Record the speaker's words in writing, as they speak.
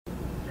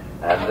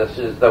And this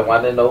is the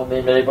one and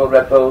only Mabel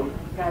Riffle.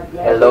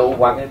 Hello,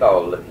 one and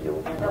all of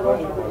you.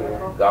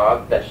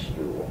 God bless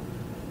you.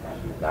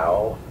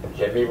 Now,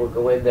 Jimmy will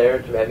go in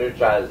there to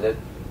energize it.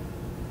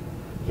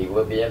 He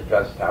will be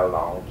impressed how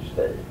long to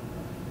stay.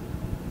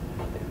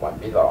 It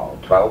won't be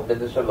long. 12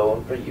 minutes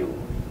alone for you.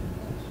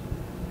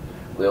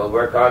 We'll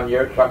work on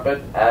your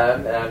trumpet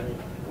and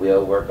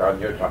we'll work on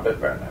your trumpet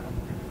verna.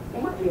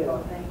 Thank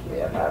you. Thank you.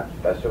 We'll have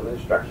special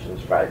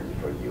instructions Friday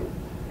for you.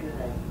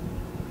 Good.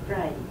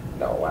 Friday.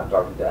 No, I'm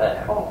talking to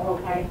Anne. Oh,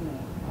 okay.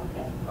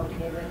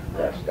 Okay.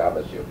 Yes, God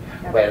bless you.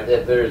 Well,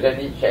 if there's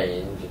any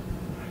change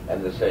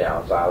in the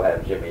seance, I'll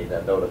have Jimmy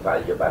to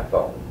notify you by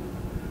phone.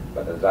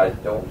 But as I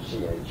don't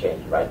see any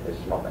change right this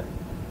moment.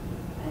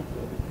 Thank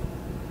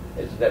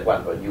you. Isn't that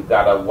wonderful? You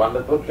got a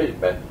wonderful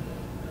treatment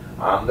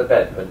on the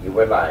bed when you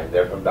were lying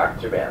there from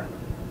Dr. M.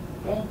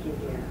 Thank you,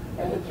 dear.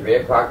 And at 3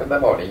 o'clock in the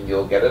morning,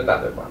 you'll get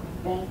another one.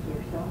 Thank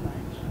you so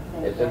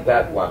much. Isn't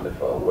that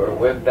wonderful? We're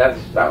with that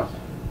spouse.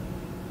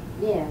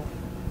 Yes.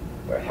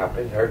 We're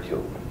helping her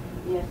too.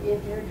 Yes.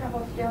 Is there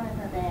trouble still in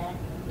her back?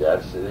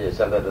 Yes, it is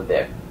a little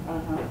bit.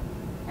 Uh-huh.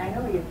 I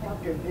know you've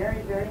helped her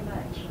very, very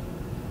much.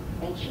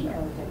 And she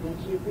knows it and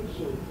she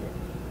appreciates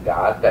it.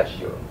 God bless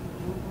you.